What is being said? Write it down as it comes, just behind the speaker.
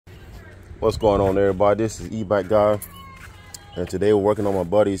What's going on, everybody? This is E-bike guy, and today we're working on my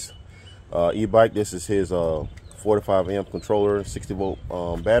buddy's e-bike. This is his 45 amp controller, 60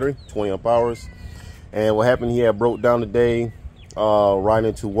 volt battery, 20 amp hours. And what happened, he had broke down today riding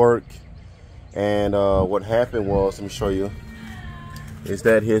into work, and what happened was, let me show you, is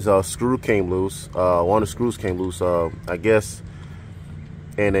that his screw came loose. One of the screws came loose, I guess,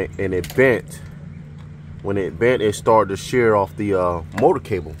 and it bent. When it bent, it started to shear off the motor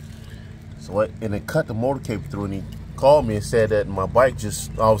cable. So it cut the motor cable through, and he called me and said that my bike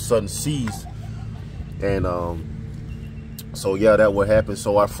just all of a sudden seized. And so yeah, that what happened.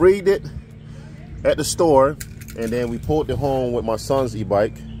 So I freed it at the store, and then we pulled it home with my son's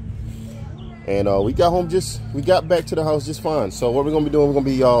e-bike, and we got back to the house just fine. So what we're gonna be doing, we're gonna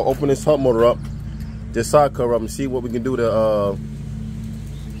be opening this hub motor up, this side cover up, and see what we can do to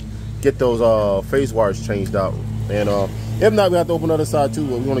get those phase wires changed out. And if not, we have to open the other side too,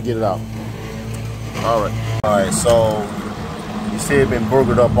 but we want to get it out. All right, so you see it been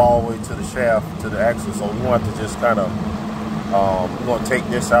burgered up all the way to the shaft, to the axle. So we want to just kind of, we're going to take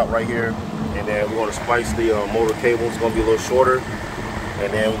this out right here, and then we're going to splice the motor cable. It's going to be a little shorter,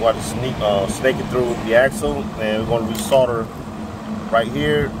 and then we're going to snake it through the axle, and we're going to resolder right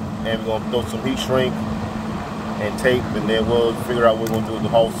here, and we're going to throw some heat shrink and tape, and then we'll figure out what we're going to do with the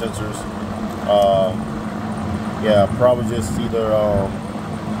Hall sensors. Yeah, probably just either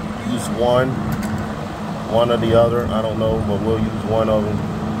use one or the other, I don't know, but we'll use one of them.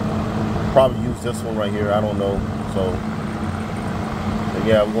 Probably use this one right here, I don't know. So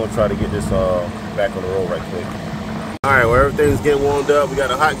yeah, we're gonna try to get this back on the road right quick. All right, well, everything's getting warmed up. We got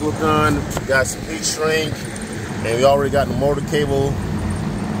a hot glue gun, we got some heat shrink, and we already got the motor cable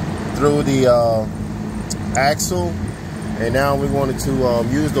through the axle. And now we wanted to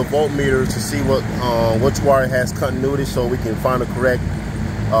use the voltmeter to see which wire has continuity, so we can find the correct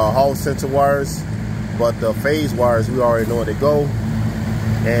Hall sensor wires. But the phase wires, we already know where they go.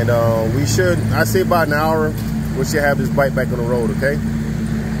 And we should, I say about an hour, we should have this bike back on the road, okay?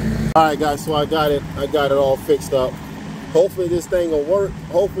 All right, guys, so I got it all fixed up. Hopefully this thing will work.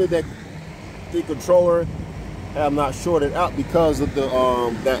 Hopefully the controller have not shorted out because of the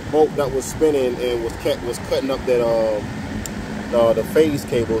that bolt that was spinning and was cutting up that the phase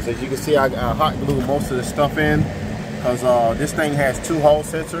cables. As you can see, I hot glue most of the stuff in because this thing has two Hall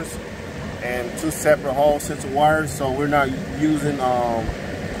sensors and two separate Hall sensor wires, so we're not using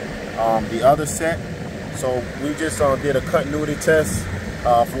the other set. So we just did a continuity test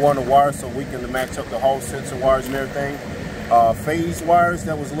for one of the wires, so we can match up the Hall sensor wires and everything. Phase wires,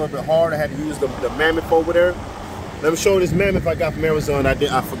 that was a little bit hard. I had to use the Mammoth over there. Let me show you this Mammoth I got from Amazon. I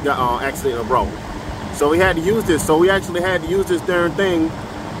forgot, accidentally brought. So we had to use this. So we actually had to use this darn thing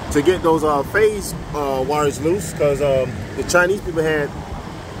to get those phase wires loose, because the Chinese people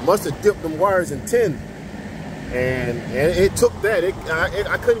must have dipped them wires in tin, and it took that.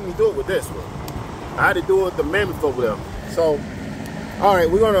 I couldn't even do it with this one. I had to do it with the Mammoth over there. So, all right,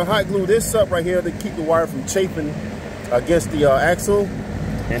 we're gonna hot glue this up right here to keep the wire from chafing against the axle,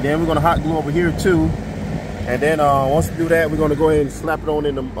 and then we're gonna hot glue over here too. And then once we do that, we're gonna go ahead and slap it on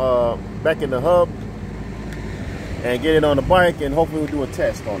in the back in the hub and get it on the bike, and hopefully we'll do a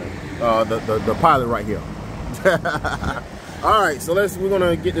test on it. The pilot right here. All right, so we're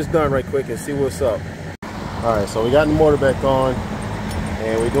gonna get this done right quick and see what's up. All right, so we got the motor back on,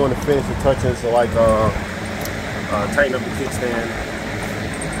 and we're doing the finishing touches, so like tighten up the kickstand.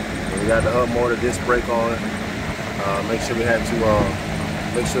 And we got the hub motor, disc brake on. Make sure we have to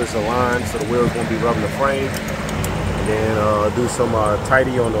make sure it's aligned so the wheels won't be rubbing the frame. And then do some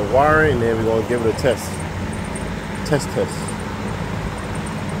tidy on the wiring, and then we're gonna give it a test. Test. And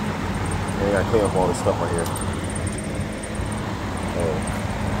I gotta clean up all this stuff right here.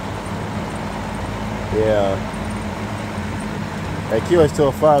 Yeah, that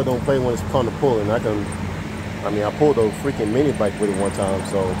QX205 don't play when it's come to pulling. I pulled a freaking mini bike with it one time,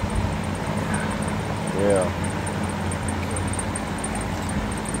 so yeah.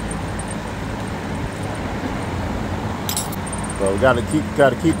 So we gotta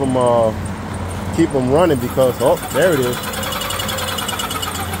keep them running, because there it is.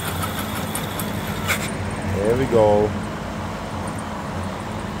 There we go.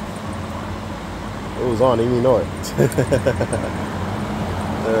 It was on, didn't even know it.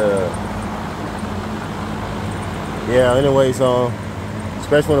 Yeah, anyways,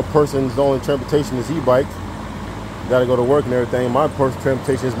 especially when a person's only transportation is e-bike, you gotta go to work and everything. My personal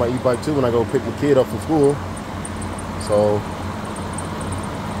transportation is my e-bike too when I go pick my kid up from school. So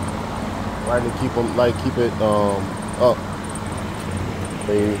I like to keep it up.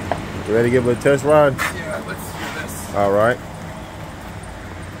 You ready to give it a test ride? Yeah, let's do this. All right.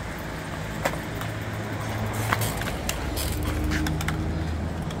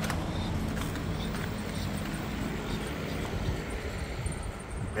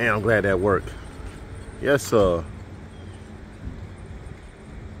 Man, I'm glad that worked. Yes, sir.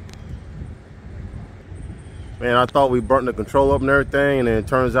 Man, I thought we burnt the control up and everything, and then it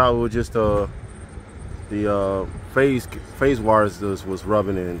turns out it was just the phase wires was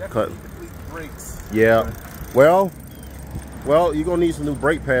rubbing and cutting. Brakes. Yeah. Well, you're gonna need some new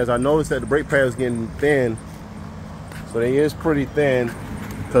brake pads. I noticed that the brake pad is getting thin, so they is pretty thin.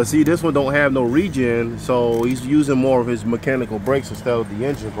 Cause see, this one don't have no regen, so he's using more of his mechanical brakes instead of the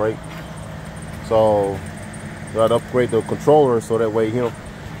engine brake. So gotta upgrade the controller so that way he don't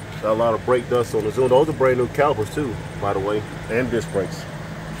got a lot of brake dust on the Zoom. Those are brand new calipers too, by the way, and disc brakes.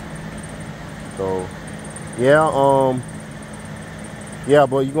 So yeah, yeah,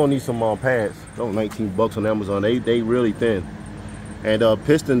 but you're gonna need some pads. Those 19 bucks on Amazon. They really thin. And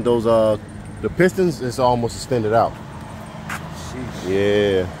piston, the pistons is almost extended out. Jeez.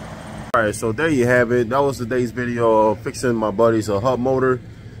 Yeah. All right, so there you have it. That was today's video of fixing my buddy's hub motor.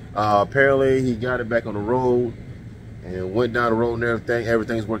 Apparently he got it back on the road and went down the road and everything.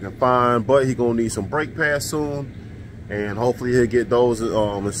 Everything's working fine, but he gonna need some brake pads soon, and hopefully he'll get those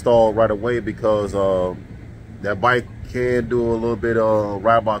installed right away, because that bike can do a little bit of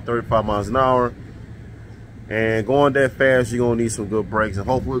right about 35 miles an hour, and going that fast you're gonna need some good brakes, and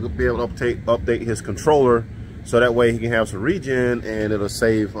hopefully we'll be able to update his controller so that way he can have some regen, and it'll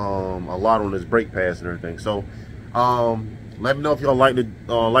save a lot on his brake pads and everything. So let me know if y'all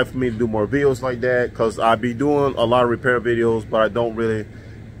like for me to do more videos like that, because I be doing a lot of repair videos, but I don't really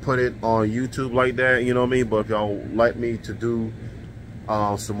put it on YouTube like that, you know what I mean? But if y'all like me to do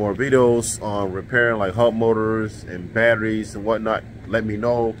some more videos on repairing like hub motors and batteries and whatnot, let me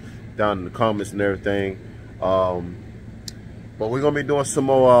know down in the comments and everything. But we're gonna be doing some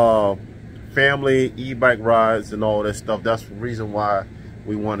more family e-bike rides and all that stuff. That's the reason why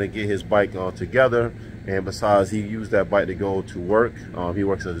we want to get his bike together. And besides, he used that bike to go to work. He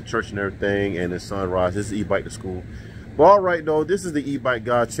works at the church and everything, and his son rides his e-bike to school. But all right, though, this is the E-Bike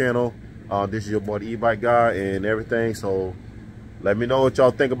Guy channel. This is your boy, the E-Bike Guy, and everything. So let me know what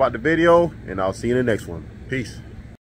y'all think about the video, and I'll see you in the next one. Peace.